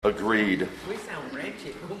Agreed. We sound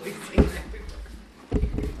wretched when we sing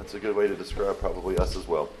that. That's a good way to describe probably us as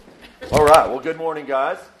well. All right. Well, good morning,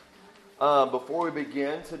 guys. Before we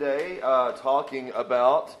begin today, talking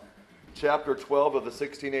about chapter 12 of the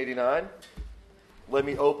 1689, let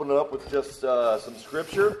me open up with just some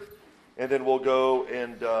scripture, and then we'll go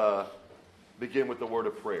and begin with the word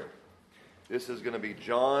of prayer. This is going to be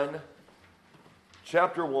John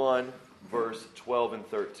chapter 1, verse 12 and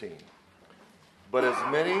 13. But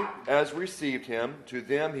as many as received him, to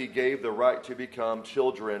them he gave the right to become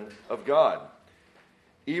children of God,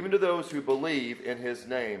 even to those who believe in his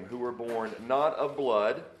name, who were born not of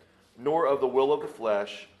blood, nor of the will of the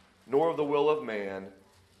flesh, nor of the will of man,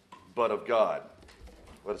 but of God.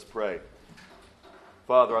 Let us pray.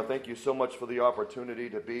 Father, I thank you so much for the opportunity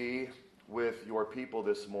to be with your people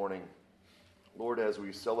this morning. Lord, as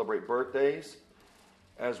we celebrate birthdays,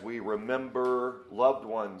 as we remember loved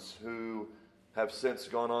ones who have since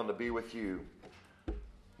gone on to be with you.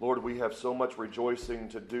 Lord, we have so much rejoicing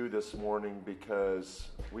to do this morning because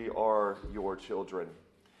we are your children.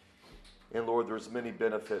 And Lord, there's many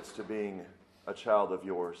benefits to being a child of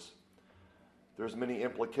yours. There's many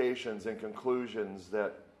implications and conclusions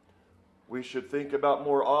that we should think about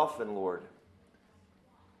more often, Lord.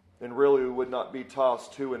 And really, we would not be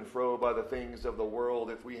tossed to and fro by the things of the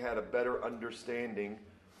world if we had a better understanding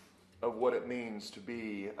of what it means to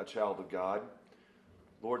be a child of God.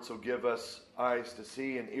 Lord, so give us eyes to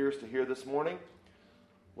see and ears to hear this morning.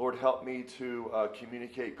 Lord, help me to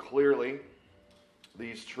communicate clearly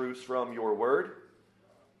these truths from your word.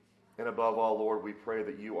 And above all, Lord, we pray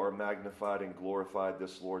that you are magnified and glorified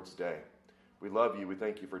this Lord's day. We love you. We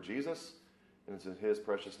thank you for Jesus. And it's in his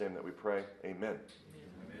precious name that we pray. Amen.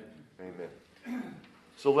 Amen. Amen.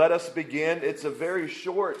 So let us begin. It's a very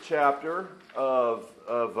short chapter of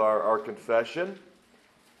our confession.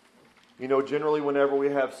 You know, generally whenever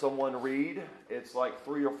we have someone read, it's like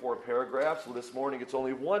 3 or 4 paragraphs. So this morning it's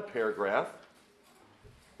only 1 paragraph.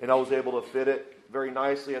 And I was able to fit it very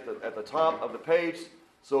nicely at the top of the page.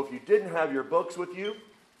 So if you didn't have your books with you,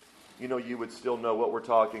 you know, you would still know what we're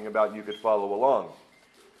talking about. You could follow along.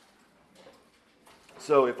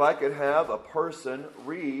 So if I could have a person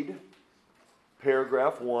read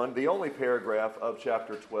paragraph 1, the only paragraph of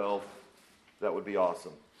chapter 12, that would be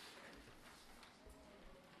awesome.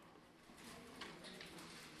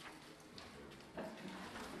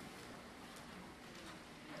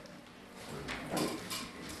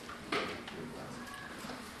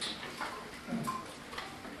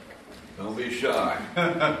 Don't be shy.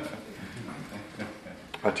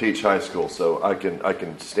 I teach high school, so I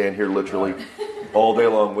can stand here literally all day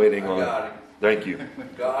long waiting on. Got it. Thank you.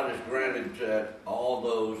 God has granted that all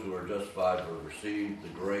those who are justified will receive the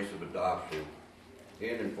grace of adoption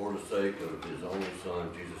in and for the sake of his only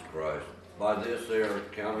Son, Jesus Christ. By this they are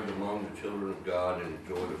counted among the children of God and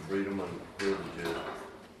enjoy the freedom and privileges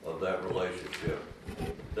of that relationship.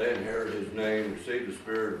 They inherit his name, receive the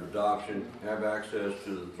spirit of adoption, have access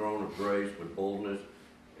to the throne of grace with boldness,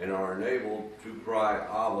 and are enabled to cry,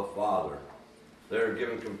 Abba, Father. They are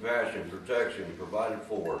given compassion, protection, provided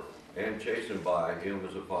for, and chastened by him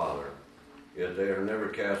as a father. Yet they are never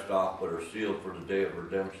cast off, but are sealed for the day of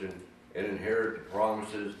redemption, and inherit the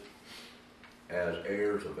promises as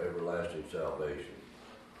heirs of everlasting salvation.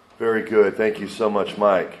 Very good. Thank you so much,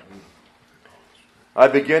 Mike. I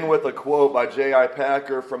begin with a quote by J.I.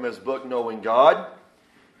 Packer from his book, Knowing God.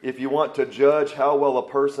 If you want to judge how well a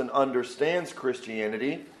person understands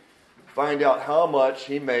Christianity, find out how much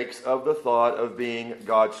he makes of the thought of being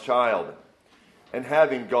God's child and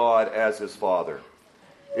having God as his Father.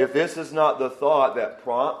 If this is not the thought that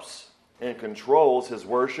prompts and controls his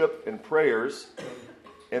worship and prayers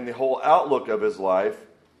and the whole outlook of his life,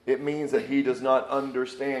 it means that he does not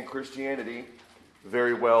understand Christianity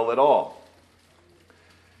very well at all.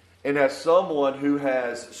 And as someone who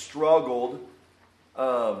has struggled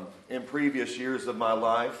in previous years of my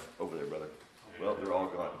life, over there, brother. Well, they're all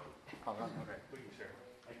gone.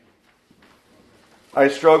 I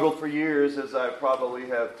struggled for years, as I probably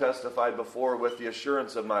have testified before, with the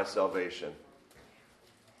assurance of my salvation.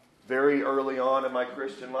 Very early on in my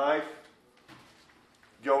Christian life,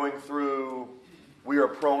 going through, we are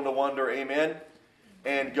prone to wonder, amen,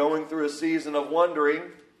 and going through a season of wondering,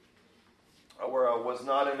 where I was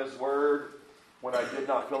not in his word, when I did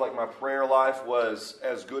not feel like my prayer life was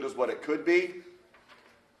as good as what it could be.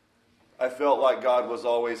 I felt like God was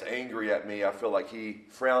always angry at me. I feel like he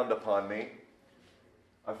frowned upon me.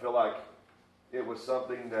 I feel like it was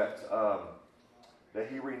something that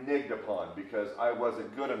he reneged upon because I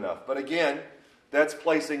wasn't good enough. But again, that's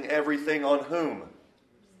placing everything on whom?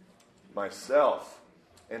 Myself.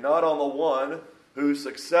 And not on the one who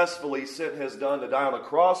successfully sent his Son to die on the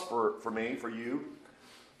cross for me, for you,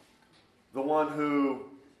 the one who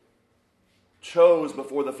chose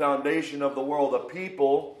before the foundation of the world a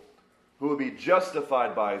people who would be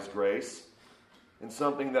justified by his grace in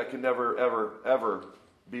something that can never, ever, ever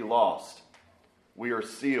be lost. We are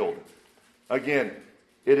sealed. Again,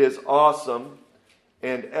 it is awesome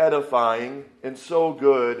and edifying and so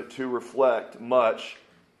good to reflect much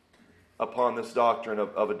upon this doctrine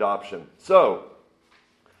of adoption. So,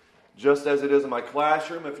 just as it is in my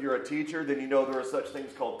classroom, if you're a teacher, then you know there are such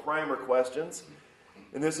things called primer questions.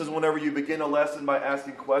 And this is whenever you begin a lesson by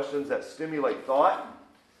asking questions that stimulate thought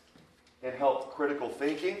and help critical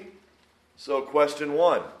thinking. So, question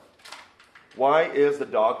 1. Why is the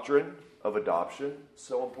doctrine of adoption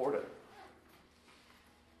so important?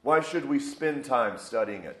 Why should we spend time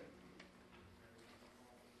studying it?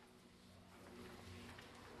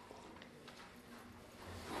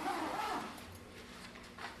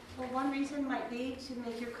 Well, one reason might be to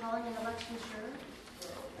make your calling and election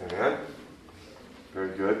sure. Amen.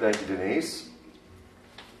 Very good. Thank you, Denise.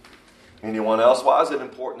 Anyone else? Why is it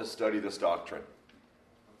important to study this doctrine?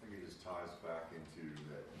 I think it just ties back into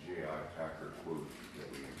that J.I. Packer quote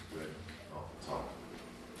that we read off the top.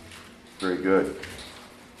 Very good.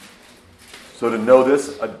 So to know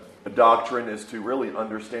this a doctrine is to really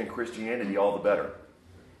understand Christianity all the better.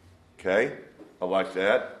 Okay? I like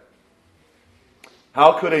that.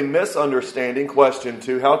 How could a misunderstanding, question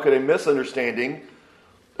 2, how could a misunderstanding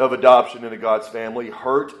of adoption into God's family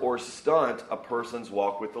hurt or stunt a person's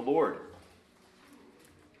walk with the Lord?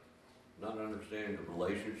 Not understanding the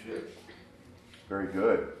relationship. Very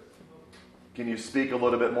good. Can you speak a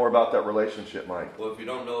little bit more about that relationship, Mike? Well, if you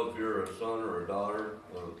don't know if you're a son or a daughter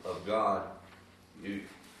of God, you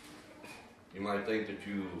might think that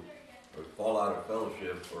you fall out of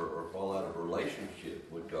fellowship or fall out of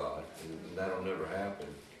relationship with God, and that'll never happen.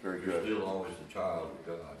 Very good. You're still always the child of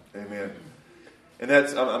God. Amen. And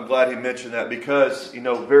I'm glad he mentioned that because,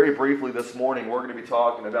 very briefly this morning we're going to be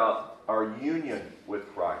talking about our union with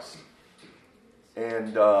Christ.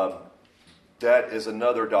 And that is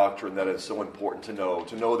another doctrine that is so important to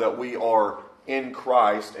know that we are in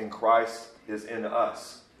Christ and Christ is in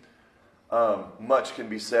us. Much can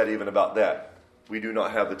be said even about that. We do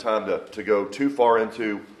not have the time to go too far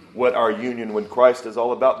into what our union with Christ is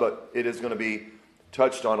all about, but it is going to be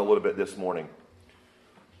touched on a little bit this morning.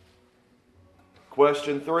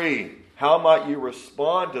 Question 3. How might you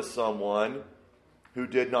respond to someone who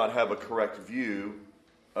did not have a correct view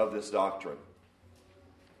of this doctrine?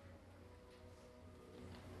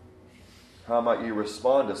 How might you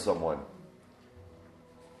respond to someone?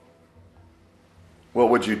 What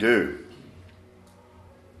would you do?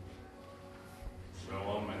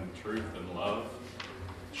 Show them in truth and love.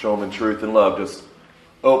 Show them in truth and love. Just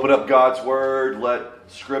open up God's Word. Let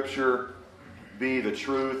Scripture be the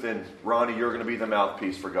truth. And Ronnie, you're going to be the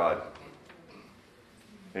mouthpiece for God.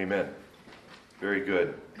 Amen. Very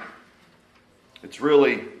good. It's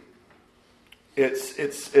really,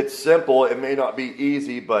 it's simple. It may not be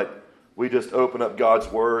easy, but we just open up God's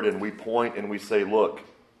Word and we point and we say, look,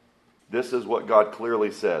 this is what God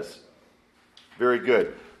clearly says. Very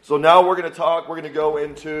good. So now we're going to go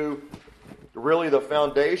into really the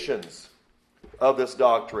foundations of this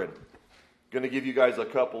doctrine. Going to give you guys a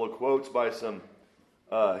couple of quotes by some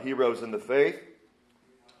heroes in the faith.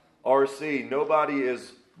 R.C., nobody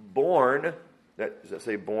is born, does that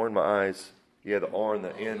say born? My eyes, yeah, the R and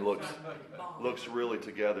the N looks really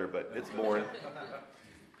together, but it's born.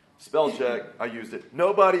 Spell check, I used it.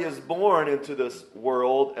 Nobody is born into this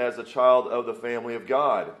world as a child of the family of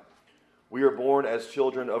God. We are born as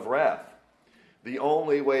children of wrath. The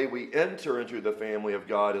only way we enter into the family of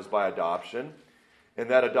God is by adoption, and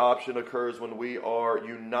that adoption occurs when we are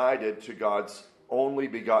united to God's only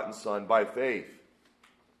begotten Son by faith.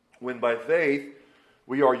 When by faith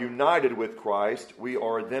we are united with Christ, we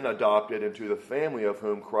are then adopted into the family of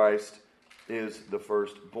whom Christ is the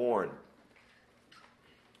firstborn.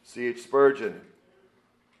 C.H. Spurgeon,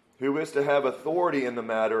 who is to have authority in the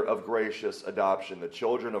matter of gracious adoption? The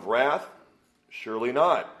children of wrath? Surely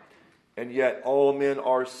not. And yet all men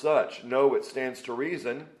are such. No, it stands to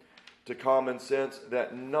reason, to common sense,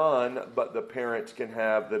 that none but the parents can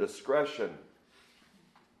have the discretion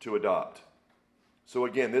to adopt. So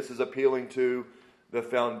again, this is appealing to the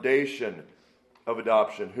foundation of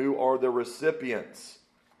adoption. Who are the recipients?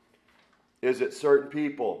 Is it certain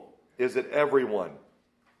people? Is it everyone?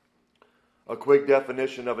 A quick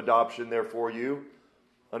definition of adoption there for you.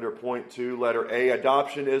 Under point 2, letter A,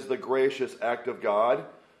 adoption is the gracious act of God,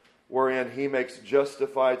 wherein he makes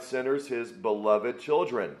justified sinners his beloved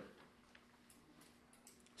children.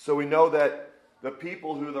 So we know that The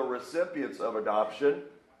people who are the recipients of adoption,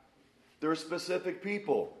 they're specific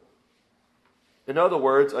people. In other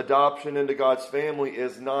words, adoption into God's family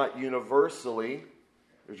is not universally,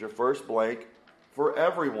 there's your first blank, for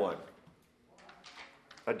everyone.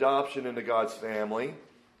 Adoption into God's family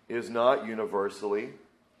is not universally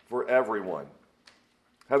for everyone.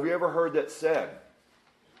 Have you ever heard that said?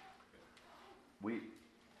 We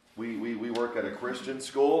work at a Christian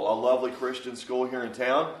school, a lovely Christian school here in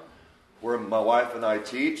town, where my wife and I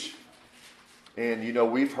teach. And,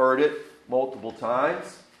 we've heard it multiple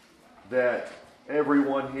times that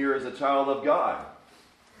everyone here is a child of God.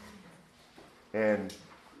 And,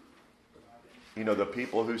 the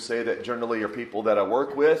people who say that generally are people that I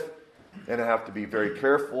work with, and I have to be very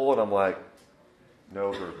careful. And I'm like,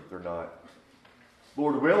 no, they're not.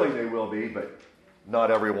 Lord willing, they will be, but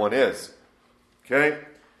not everyone is. Okay?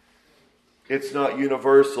 It's not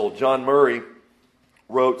universal. John Murray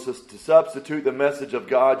wrote, to substitute the message of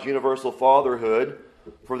God's universal fatherhood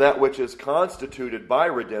for that which is constituted by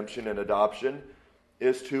redemption and adoption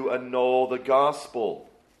is to annul the gospel.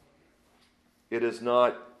 It is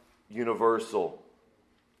not universal.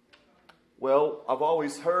 Well, I've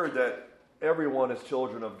always heard that everyone is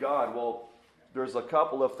children of God. Well, there's a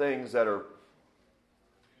couple of things that are,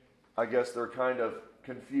 I guess they're kind of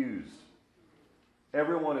confused.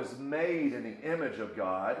 Everyone is made in the image of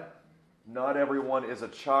God. Not everyone is a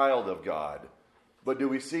child of God. But do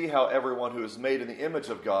we see how everyone who is made in the image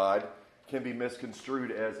of God can be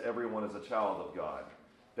misconstrued as everyone is a child of God?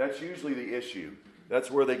 That's usually the issue. That's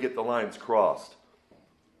where they get the lines crossed.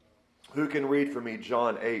 Who can read for me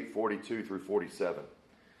John 8:42 through 47?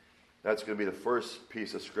 That's going to be the first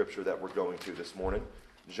piece of scripture that we're going to this morning.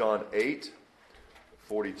 John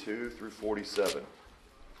 8:42 through 47.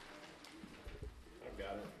 I've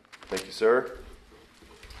got it. Thank you, sir.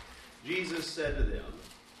 Jesus said to them,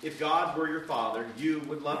 "If God were your Father, you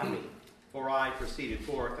would love me, for I proceeded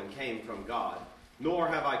forth and came from God, nor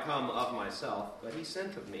have I come of myself, but he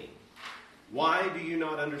sent of me. Why do you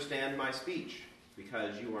not understand my speech?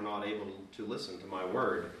 Because you are not able to listen to my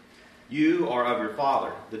word. You are of your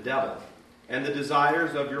father, the devil, and the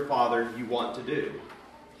desires of your father you want to do.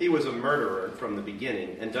 He was a murderer from the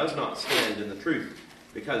beginning and does not stand in the truth,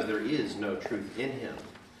 because there is no truth in him.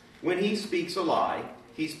 When he speaks a lie,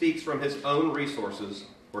 he speaks from his own resources,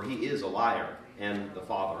 for he is a liar and the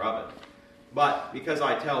father of it. But because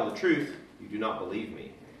I tell the truth, you do not believe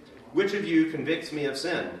me. Which of you convicts me of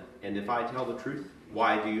sin? And if I tell the truth,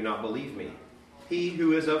 why do you not believe me? He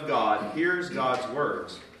who is of God hears God's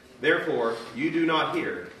words. Therefore, you do not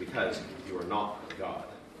hear, because you are not of God."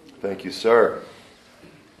 Thank you, sir.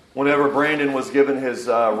 Whenever Brandon was given his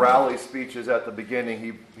rally speeches at the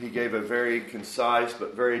beginning, he gave a very concise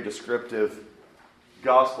but very descriptive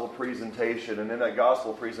gospel presentation. And in that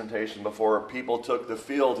gospel presentation, before people took the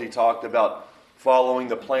field, he talked about following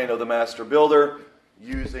the plan of the master builder,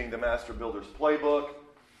 using the master builder's playbook,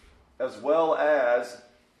 as well as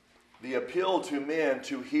the appeal to men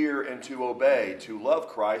to hear and to obey. To love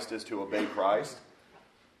Christ is to obey Christ.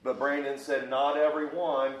 But Brandon said not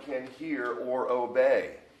everyone can hear or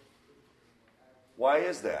obey. Why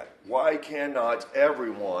is that? Why cannot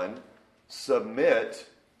everyone submit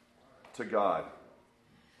to God?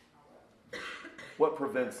 What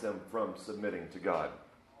prevents them from submitting to God?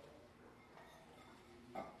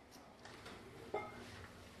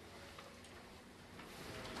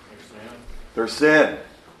 Their sin.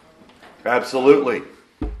 Absolutely.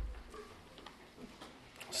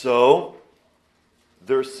 So,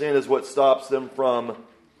 their sin is what stops them from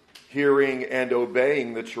hearing and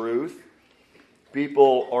obeying the truth.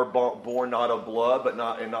 People are born not of blood, but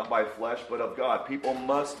not by flesh, but of God. People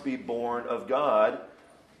must be born of God,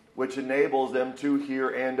 which enables them to hear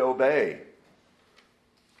and obey.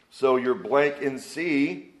 So your blank in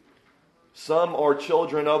C, some are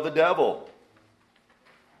children of the devil.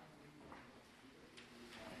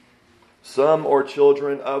 Some are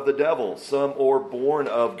children of the devil. Some are born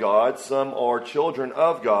of God. Some are children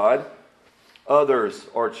of God. Others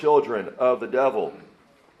are children of the devil.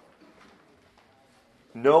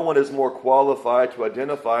 No one is more qualified to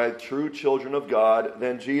identify true children of God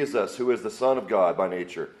than Jesus, who is the Son of God by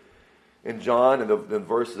nature. In John, in the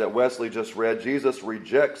verses that Wesley just read, Jesus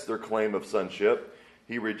rejects their claim of sonship.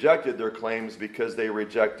 He rejected their claims because they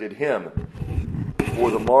rejected him. For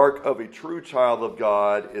the mark of a true child of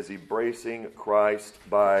God is embracing Christ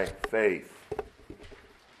by faith.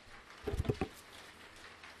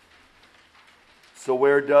 So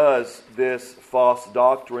where does this false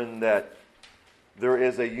doctrine that there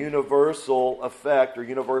is a universal effect or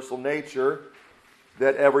universal nature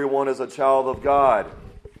that everyone is a child of God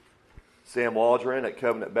Sam Waldron at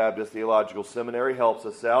Covenant Baptist Theological Seminary helps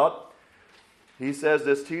us out. He says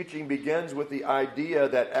this teaching begins with the idea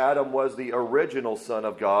that Adam was the original son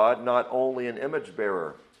of God, not only an image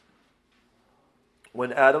bearer.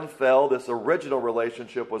 When Adam fell, this original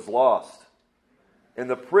relationship was lost. And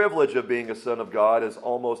the privilege of being a son of God is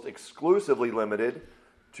almost exclusively limited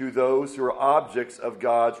to those who are objects of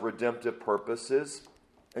God's redemptive purposes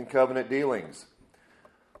and covenant dealings.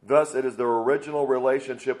 Thus, it is the original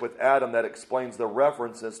relationship with Adam that explains the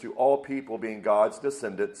references to all people being God's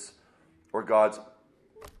descendants or God's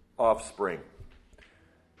offspring.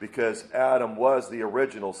 Because Adam was the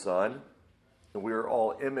original son, and we are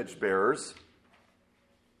all image bearers.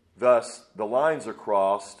 Thus, the lines are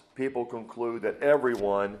crossed. People conclude that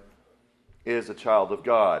everyone is a child of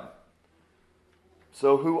God.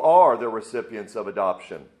 So who are the recipients of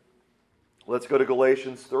adoption? Let's go to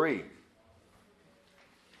Galatians 3.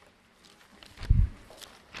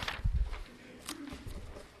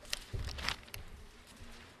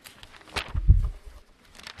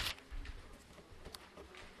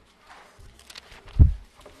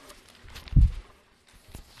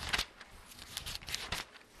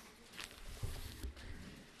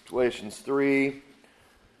 Galatians 3,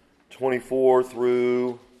 24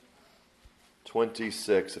 through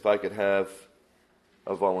 26. If I could have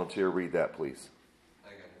a volunteer read that, please. I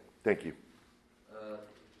got it. Thank you.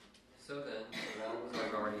 So then, the law was our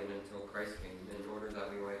guardian until Christ came, in order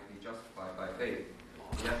that we might be justified by faith.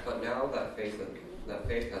 But now that faith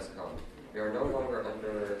has come, we are no longer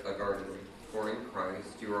under a guardian. For in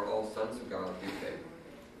Christ you are all sons of God through faith.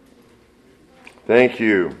 Thank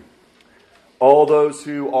you. All those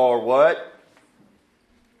who are what?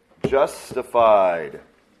 Justified.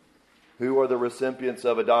 Who are the recipients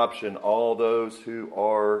of adoption? All those who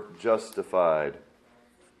are justified.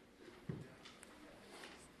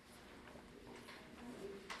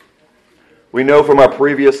 We know from our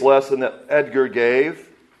previous lesson that Edgar gave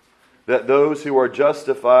that those who are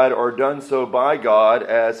justified are done so by God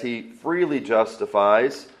as He freely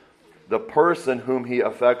justifies the person whom He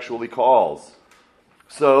effectually calls.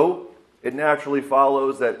 So, it naturally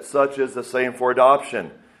follows that such is the same for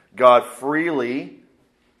adoption. God freely,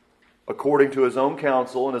 according to His own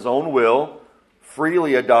counsel and His own will,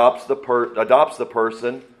 freely adopts the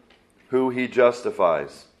person who He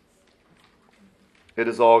justifies. It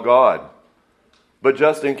is all God. But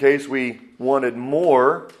just in case we wanted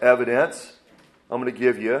more evidence, I'm going to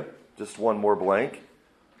give you just one more blank.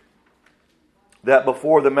 That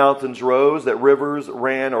before the mountains rose, that rivers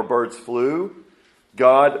ran or birds flew,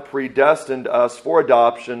 God predestined us for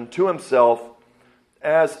adoption to Himself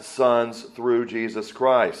as sons through Jesus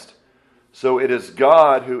Christ. So it is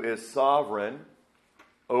God who is sovereign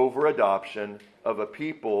over adoption of a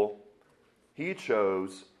people He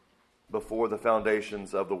chose before the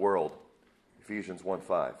foundations of the world. Ephesians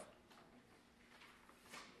 1:5.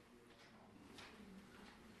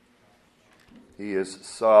 He is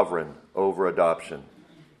sovereign over adoption.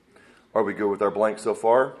 Are we good with our blank so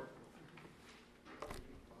far?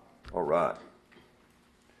 All right.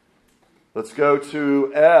 Let's go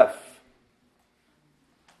to F.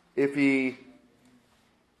 If He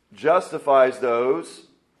justifies those,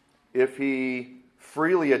 if He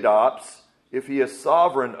freely adopts, if He is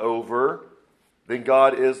sovereign over, then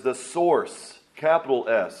God is the source, capital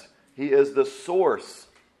S. He is the source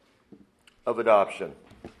of adoption.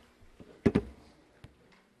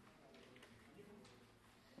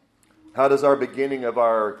 How does our beginning of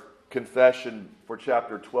our confession for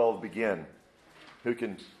chapter 12 begin? Who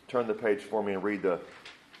can turn the page for me and read the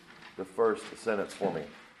first sentence for me?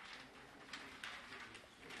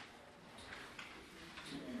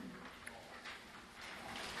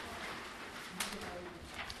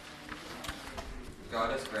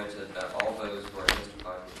 God has granted that all those who are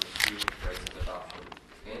justified will receive the grace of adoption,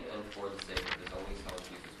 in and for the sake of His only Son,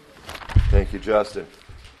 Jesus Christ. Thank you, Justin.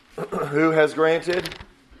 Who has granted?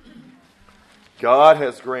 God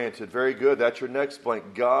has granted. Very good. That's your next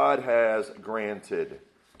blank. God has granted.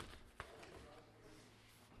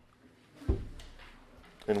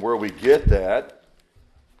 And where we get that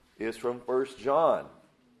is from 1 John.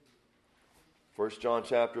 1 John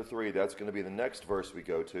chapter 3. That's going to be the next verse we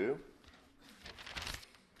go to.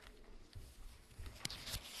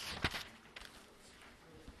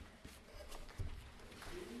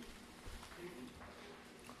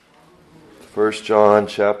 First John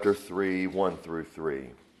chapter 3, 1 through 3.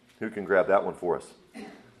 Who can grab that one for us? I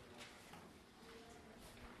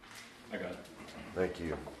got it. Thank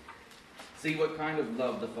you. See what kind of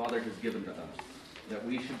love the Father has given to us, that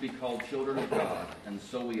we should be called children of God, and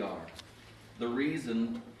so we are. The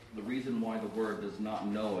reason why the world does not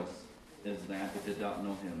know us is that it did not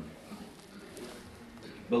know Him.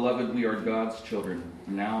 Beloved, we are God's children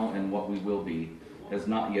now, and what we will be has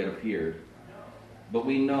not yet appeared. But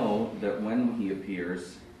we know that when he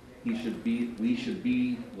appears, we should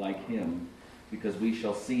be like him, because we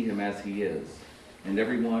shall see him as he is. And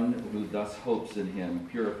everyone who thus hopes in him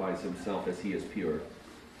purifies himself as he is pure.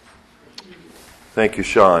 Thank you,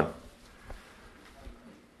 Sean.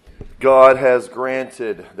 God has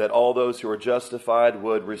granted that all those who are justified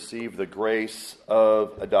would receive the grace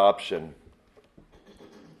of adoption.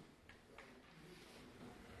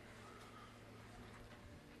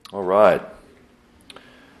 All right.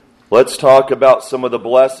 Let's talk about some of the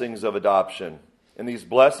blessings of adoption. And these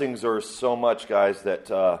blessings are so much, guys, that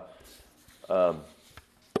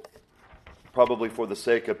probably for the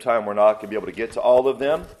sake of time, we're not going to be able to get to all of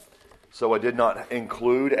them. So I did not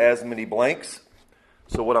include as many blanks.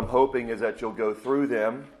 So what I'm hoping is that you'll go through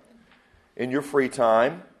them in your free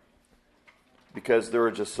time, because there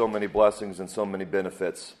are just so many blessings and so many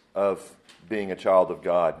benefits of being a child of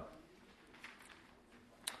God.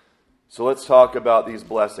 So let's talk about these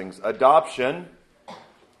blessings. Adoption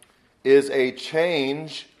is a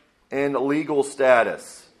change in legal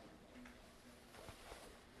status.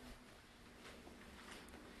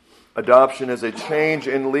 Adoption is a change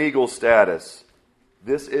in legal status.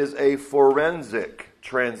 This is a forensic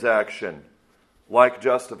transaction, like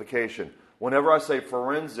justification. Whenever I say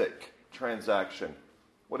forensic transaction,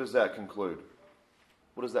 what does that conclude?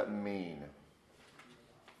 What does that mean?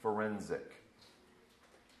 Forensic.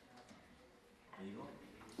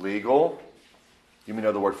 Legal. Give me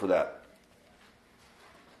another word for that.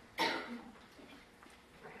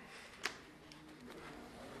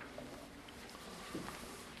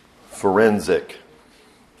 Forensic.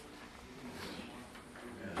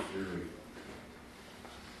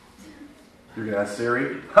 You're going to ask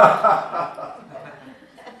Siri?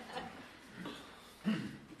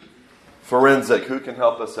 Forensic. Who can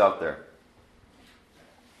help us out there?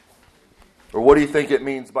 Or what do you think it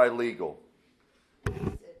means by legal? Is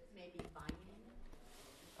it maybe binding?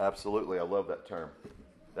 Absolutely. I love that term.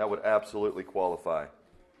 That would absolutely qualify.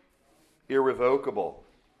 Irrevocable.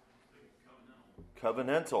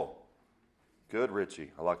 Covenantal. Good,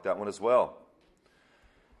 Richie. I like that one as well.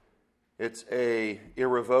 It's a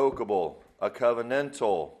irrevocable, a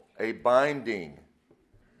covenantal, a binding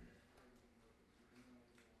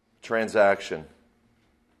transaction.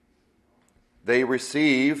 They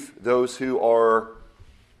receive, those who are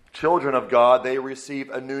children of God, they receive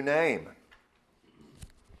a new name.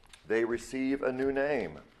 They receive a new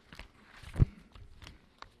name.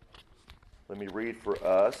 Let me read for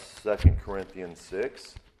us 2 Corinthians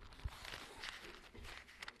 6.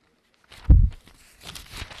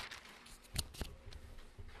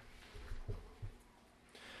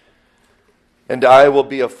 And I will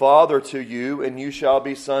be a father to you, and you shall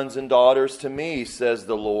be sons and daughters to me, says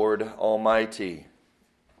the Lord Almighty.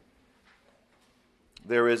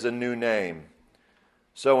 There is a new name.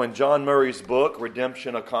 So in John Murray's book,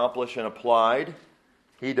 Redemption Accomplished and Applied,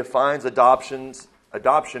 he defines adoption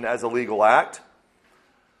as a legal act.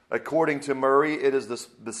 According to Murray, it is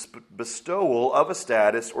the bestowal of a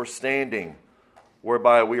status or standing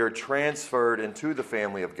whereby we are transferred into the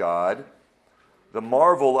family of God. The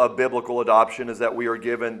marvel of biblical adoption is that we are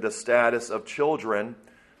given the status of children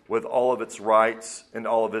with all of its rights and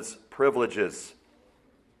all of its privileges.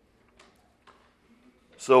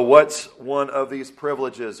 So what's one of these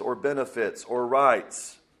privileges or benefits or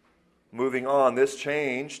rights? Moving on, this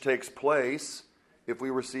change takes place if we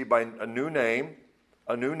receive by a new name,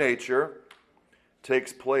 a new nature,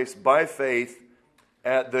 takes place by faith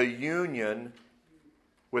at the union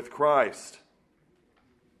with Christ.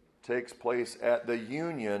 Takes place at the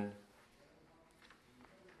union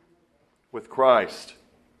with Christ.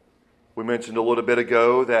 We mentioned a little bit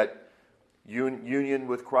ago that union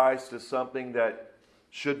with Christ is something that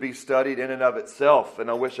should be studied in and of itself, and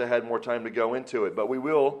I wish I had more time to go into it, but we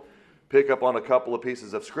will pick up on a couple of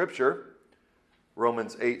pieces of Scripture.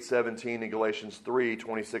 Romans 8:17 and Galatians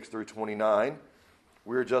 3:26 through 29.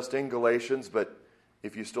 We're just in Galatians, but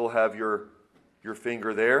if you still have your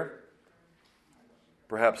finger there,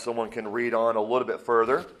 perhaps someone can read on a little bit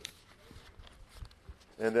further.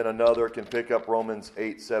 And then another can pick up Romans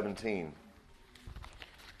 8:17.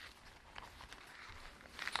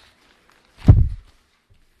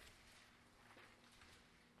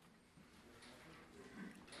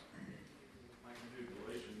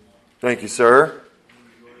 Thank you, sir.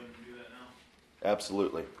 Go ahead and do that now.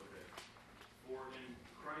 Absolutely. For in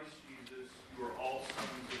Christ Jesus you are all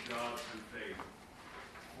sons of God through faith.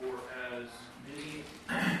 For as many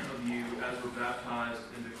of you as were baptized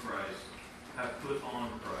into Christ have put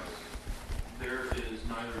on Christ. There is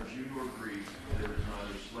neither Jew nor Greek, there is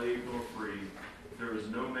neither slave nor free. There is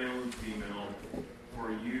no male and female,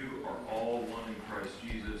 for you are all one in Christ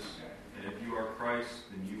Jesus. And if you are Christ,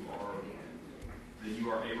 then you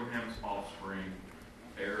are Abraham's offspring,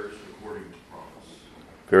 heirs according to promise.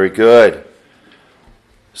 Very good.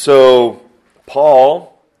 So,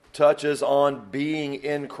 Paul touches on being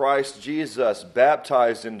in Christ Jesus,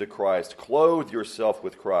 baptized into Christ, clothe yourself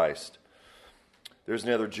with Christ. There's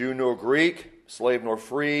neither Jew nor Greek, slave nor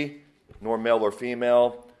free, nor male or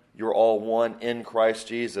female. You're all one in Christ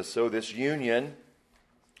Jesus. So this union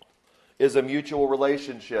is a mutual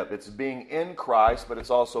relationship. It's being in Christ, but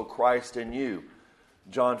it's also Christ in you.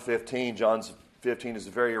 John 15 is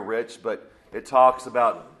very rich, but it talks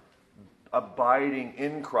about abiding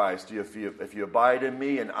in Christ. If you abide in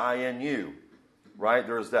me and I in you, right?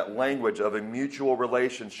 There's that language of a mutual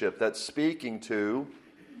relationship that's speaking to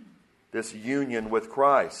this union with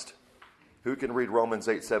Christ. Who can read Romans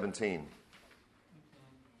 8:17?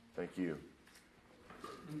 Thank you.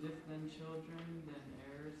 And if then children, then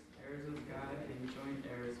heirs, heirs of God, and joint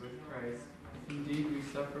heirs with Christ. Indeed, we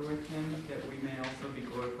suffer with him, that we may also be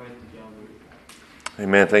glorified together.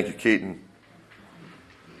 Amen. Thank you, Keaton.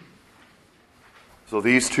 So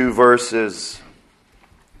these few verses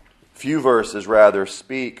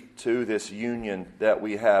speak to this union that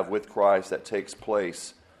we have with Christ that takes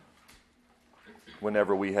place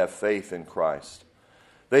whenever we have faith in Christ.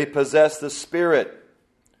 They possess the Spirit.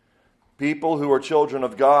 People who are children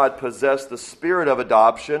of God possess the Spirit of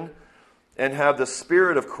adoption and have the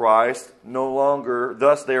Spirit of Christ.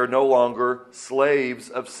 Thus they are no longer slaves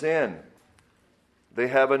of sin. They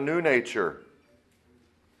have a new nature.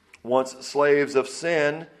 Once slaves of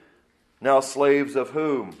sin, now slaves of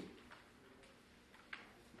whom?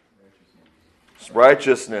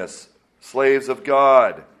 Righteousness. Slaves of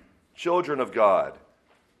God. Children of God.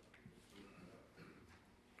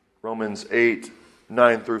 Romans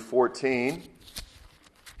 8:9 through 14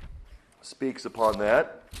 speaks upon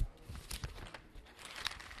that.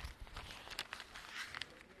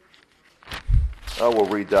 I will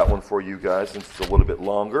read that one for you guys since it's a little bit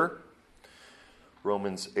longer.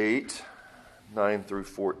 Romans 8:9 through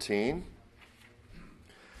 14.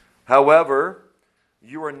 However,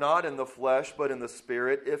 you are not in the flesh, but in the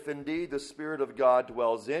Spirit, if indeed the Spirit of God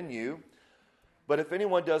dwells in you. But if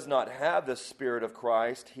anyone does not have the Spirit of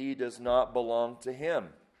Christ, he does not belong to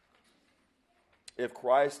him. If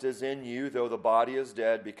Christ is in you, though the body is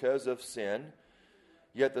dead because of sin,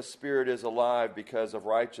 yet the Spirit is alive because of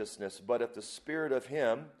righteousness. But if the Spirit of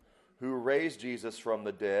him who raised Jesus from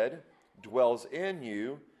the dead dwells in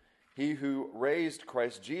you, he who raised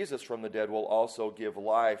Christ Jesus from the dead will also give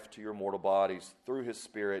life to your mortal bodies through his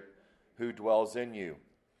Spirit who dwells in you.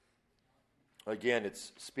 Again,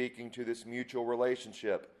 it's speaking to this mutual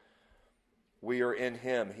relationship. We are in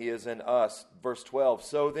him. He is in us. Verse 12,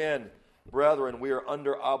 so then, brethren, we are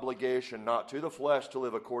under obligation, not to the flesh, to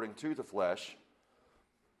live according to the flesh.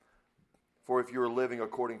 For if you are living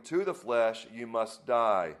according to the flesh, you must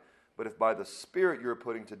die. But if by the Spirit you are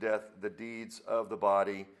putting to death the deeds of the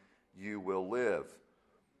body, you will live.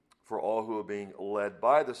 For all who are being led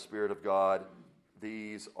by the Spirit of God,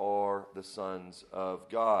 these are the sons of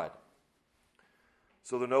God.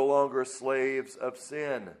 So they're no longer slaves of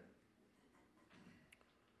sin.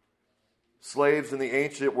 Slaves in the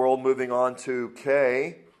ancient world, moving on to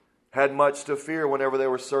K, had much to fear whenever they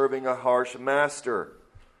were serving a harsh master.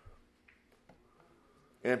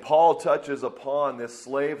 And Paul touches upon this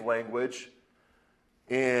slave language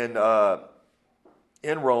in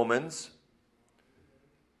Romans,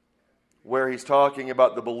 where he's talking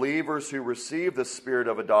about the believers who receive the Spirit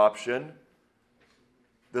of adoption.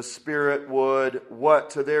 The Spirit would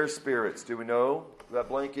what to their spirits? Do we know what that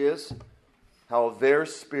blank is? How their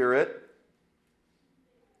spirit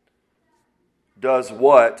does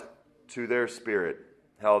what to their spirit?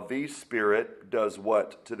 How the Spirit does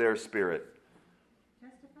what to their spirit?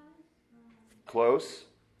 Close.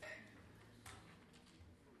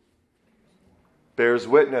 Bears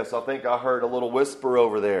witness. I think I heard a little whisper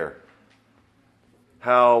over there.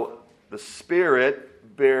 How the Spirit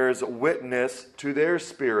bears witness to their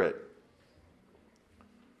spirit.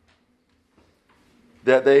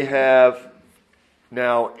 That they have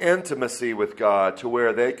now intimacy with God to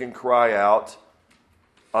where they can cry out,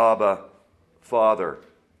 Abba, Father.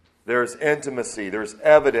 There's intimacy. There's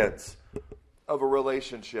evidence of a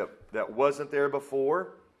relationship that wasn't there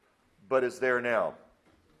before, but is there now.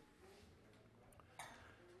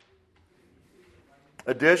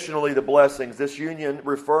 Additionally, the blessings, this union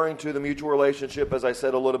referring to the mutual relationship, as I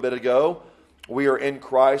said a little bit ago, we are in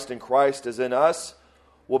Christ and Christ is in us,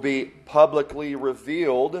 will be publicly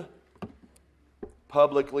revealed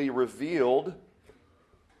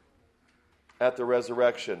at the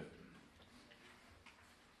resurrection?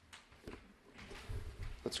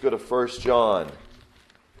 Let's go to 1 John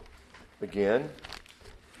again.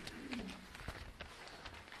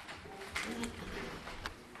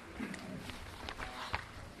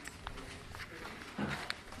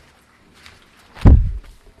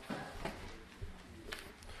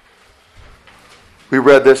 We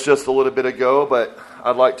read this just a little bit ago, but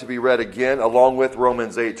I'd like to be read again, along with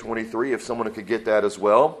Romans 8:23, if someone could get that as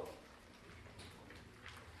well.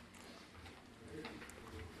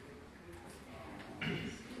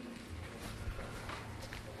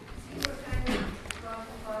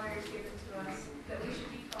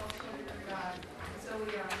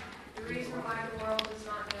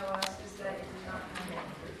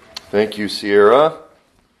 Thank you, Sierra.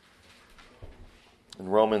 In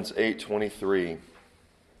Romans 8:23.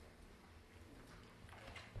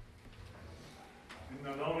 And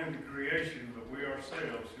not only the creation, but we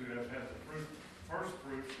ourselves who have had the first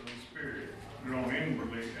fruits of the Spirit grow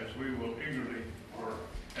inwardly as we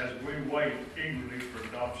wait eagerly for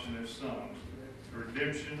adoption as sons, the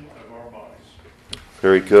redemption of our bodies.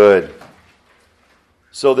 Very good.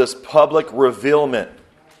 So this public revealment,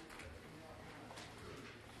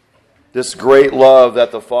 this great love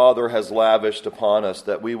that the Father has lavished upon us,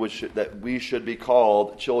 that we should be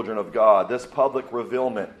called children of God. This public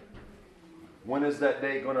revealment. When is that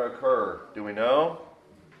day going to occur? Do we know?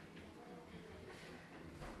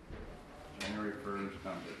 January 1st.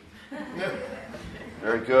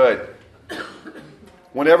 Very good.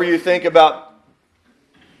 Whenever you think about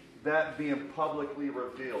that being publicly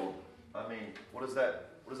revealed, I mean, what does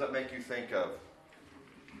that make you think of?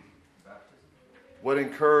 What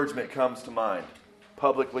encouragement comes to mind?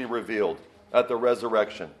 Publicly revealed at the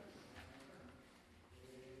resurrection.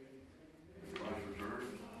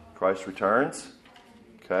 Christ returns.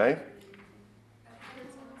 Okay.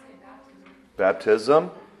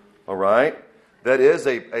 Baptism. All right. That is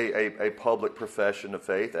a public profession of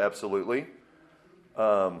faith, absolutely.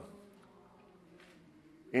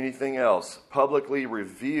 Anything else? Publicly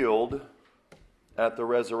revealed at the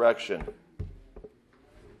resurrection.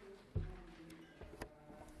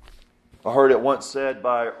 I heard it once said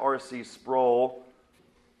by R.C. Sproul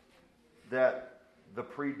that the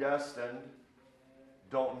predestined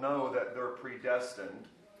don't know that they're predestined.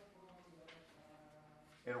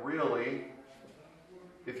 And really,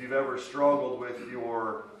 if you've ever struggled with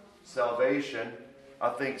your salvation, I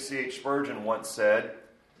think C.H. Spurgeon once said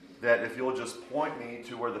that if you'll just point me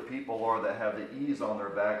to where the people are that have the E's on their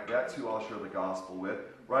back, that's who I'll share the gospel with,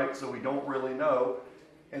 right? So we don't really know.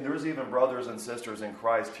 And there's even brothers and sisters in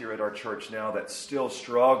Christ here at our church now that still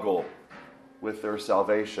struggle with their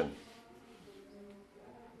salvation.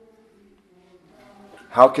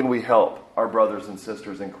 How can we help our brothers and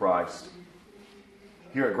sisters in Christ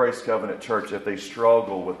here at Grace Covenant Church if they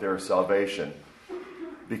struggle with their salvation?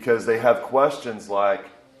 Because they have questions like,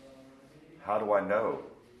 how do I know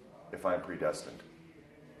if I'm predestined?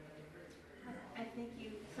 I think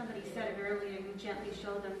somebody said it earlier, you gently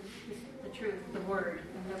show them the truth, the Word.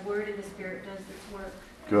 And the Word and the Spirit does its work.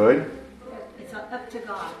 Good. It's up to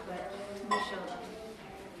God, but we show them.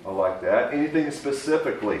 I like that. Anything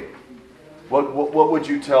specifically? What would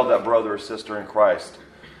you tell that brother or sister in Christ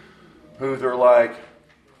who they're like,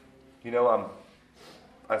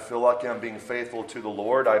 I feel like I'm being faithful to the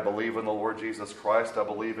Lord. I believe in the Lord Jesus Christ. I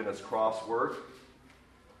believe in His cross work.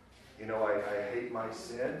 I hate my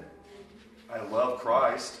sin. I love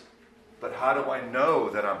Christ. But how do I know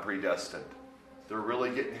that I'm predestined? They're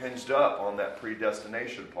really getting hinged up on that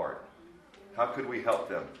predestination part. How could we help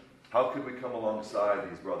them? How could we come alongside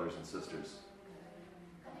these brothers and sisters?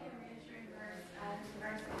 I think a reassuring verse, the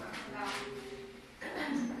verse that talks about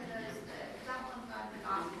for those that don't love God, the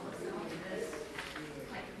gospel itself is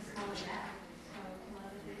like this whole death. So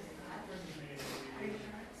love is God,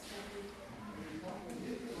 reassurance.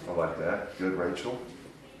 I like that. Good, Rachel.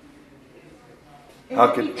 Is How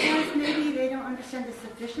it could because maybe they don't understand the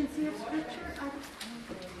sufficiency of Scripture?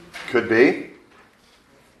 Could be.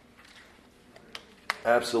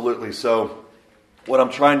 Absolutely. So what I'm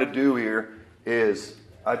trying to do here is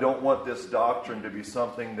I don't want this doctrine to be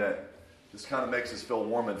something that just kind of makes us feel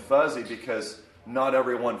warm and fuzzy, because not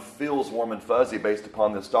everyone feels warm and fuzzy based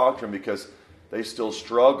upon this doctrine, because they still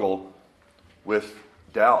struggle with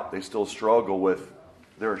doubt. They still struggle with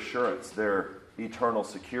their assurance, their eternal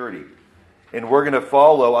security. And we're going to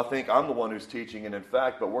follow, I think I'm the one who's teaching it in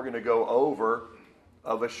fact, but we're going to go over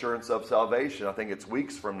of assurance of salvation. I think it's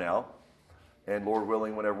weeks from now. And Lord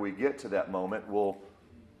willing, whenever we get to that moment, we'll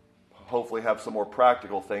hopefully have some more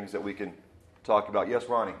practical things that we can talk about. Yes,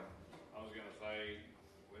 Ronnie? I was going to say,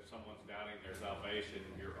 if someone's doubting their salvation,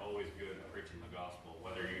 you're always good at preaching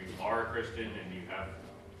Christian and you have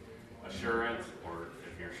assurance, or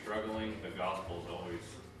if you're struggling, the gospel is always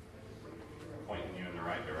pointing you in the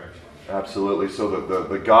right direction. Absolutely. So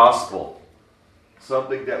the gospel,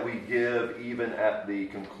 something that we give even at the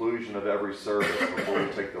conclusion of every service before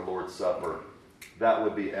we take the Lord's Supper, that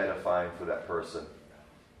would be edifying for that person.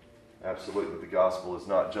 Absolutely. The gospel is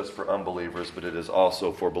not just for unbelievers, but it is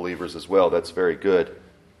also for believers as well. That's very good.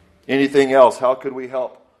 Anything else? How could we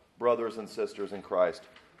help brothers and sisters in Christ?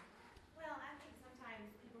 Well, I think sometimes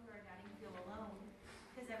people who are doubting feel alone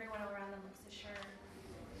because everyone around them looks assured.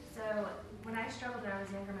 So when I struggled when I was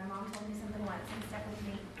younger, my mom told me something once and stuck with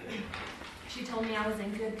me. She told me I was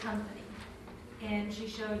in good company. And she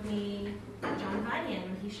showed me John Bunyan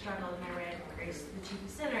when he struggled, and I read Grace, the Chief of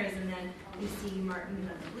Sinners, and then we see Martin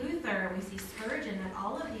Luther, we see Spurgeon, that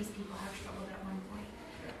all of these people have struggled at one point.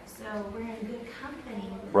 So we're in good company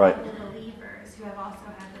with other believers who have also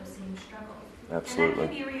had those same struggles. Absolutely.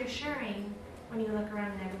 And that can be reassuring when you look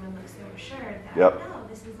around and everyone looks so assured that, no,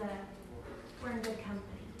 we're in good company.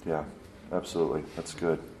 Yeah, absolutely. That's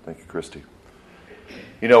good. Thank you, Christy.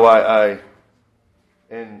 You know, I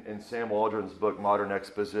in Sam Waldron's book, Modern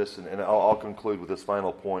Exposition, and I'll conclude with this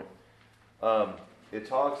final point. It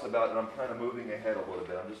talks about, and I'm kind of moving ahead a little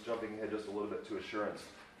bit. I'm just jumping ahead just a little bit to assurance.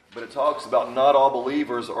 But it talks about not all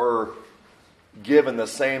believers are given the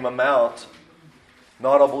same amount.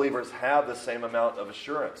 Not all believers have the same amount of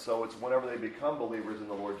assurance. So it's whenever they become believers in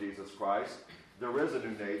the Lord Jesus Christ, there is a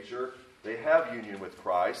new nature. They have union with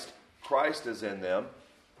Christ. Christ is in them.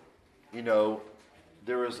 You know,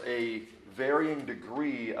 there is a varying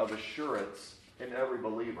degree of assurance in every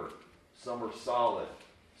believer. Some are solid,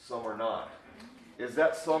 some are not. Is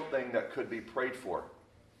that something that could be prayed for?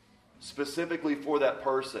 Specifically for that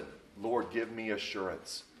person, Lord, give me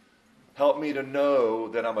assurance. Help me to know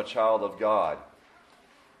that I'm a child of God.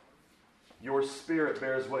 Your Spirit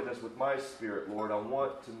bears witness with my spirit, Lord. I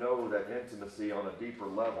want to know that intimacy on a deeper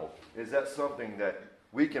level. Is that something that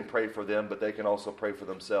we can pray for them, but they can also pray for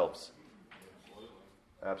themselves?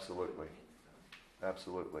 Absolutely.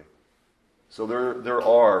 Absolutely. So there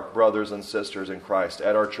are brothers and sisters in Christ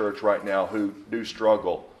at our church right now who do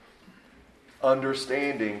struggle,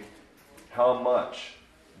 understanding how much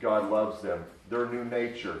God loves them, their new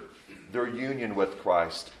nature, their union with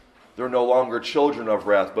Christ. They're no longer children of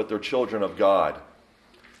wrath, but they're children of God.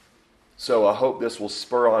 So I hope this will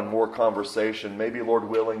spur on more conversation. Maybe, Lord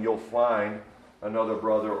willing, you'll find another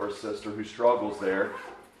brother or sister who struggles there,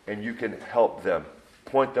 and you can help them.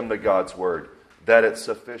 Point them to God's Word, that it's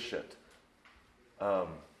sufficient.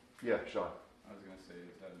 Yeah, Sean. I was going to say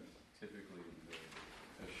that typically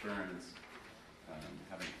the assurance,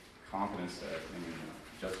 having confidence that in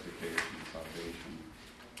justification and salvation,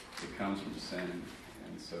 it comes from sin,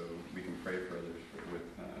 and so we can pray for others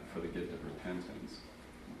for the gift of repentance.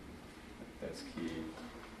 That's key.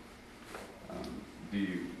 Do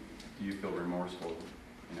you feel remorseful?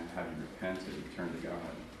 Have you repented, turned to God,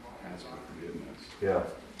 ask for forgiveness? Yeah,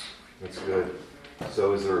 that's good.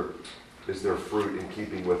 So is there fruit in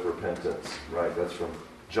keeping with repentance? Right, that's from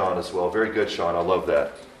John as well. Very good, Sean. I love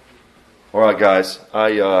that. All right, guys.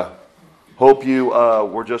 I hope you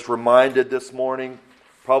were just reminded this morning,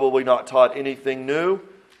 probably not taught anything new,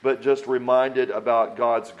 but just reminded about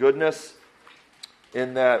God's goodness,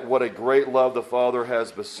 in that what a great love the Father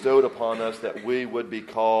has bestowed upon us, that we would be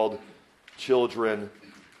called children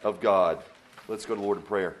of God. Let's go to the Lord in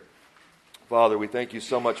prayer. Father, we thank you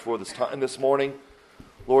so much for this time this morning.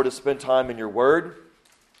 Lord, to spend time in your word.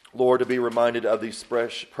 Lord, to be reminded of these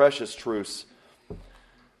precious truths,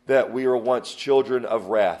 that we are once children of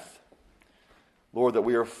wrath. Lord, that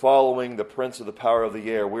we are following the prince of the power of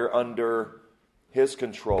the air. We're under his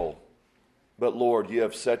control. But Lord, you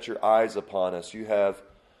have set your eyes upon us. You have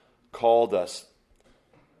called us.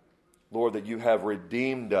 Lord, that you have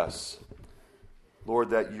redeemed us.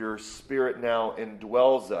 Lord, that your Spirit now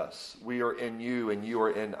indwells us. We are in you and you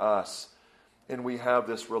are in us. And we have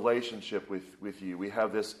this relationship with you. We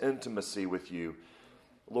have this intimacy with you.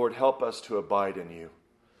 Lord, help us to abide in you.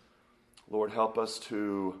 Lord, help us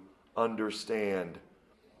to understand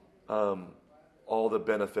all the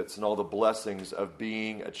benefits and all the blessings of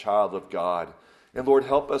being a child of God. And Lord,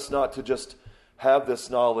 help us not to just have this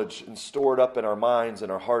knowledge and store it up in our minds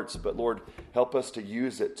and our hearts, but Lord, help us to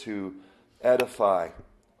use it to edify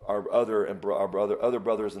our other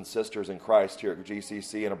brothers and sisters in Christ here at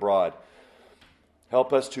GCC and abroad.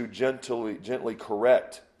 Help us to gently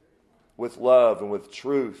correct with love and with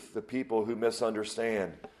truth the people who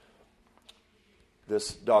misunderstand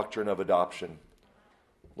this doctrine of adoption.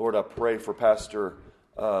 Lord, I pray for Pastor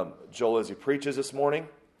Joel as he preaches this morning.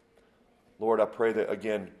 Lord, I pray that,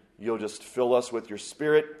 again, you'll just fill us with your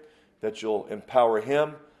Spirit. that you'll empower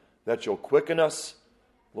him, that you'll quicken us,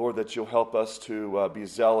 Lord, that you'll help us to be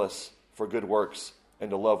zealous for good works and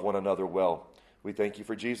to love one another well. We thank you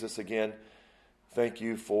for Jesus again. Thank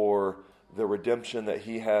you for the redemption that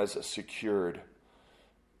he has secured.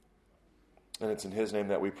 And it's in his name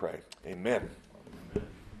that we pray. Amen.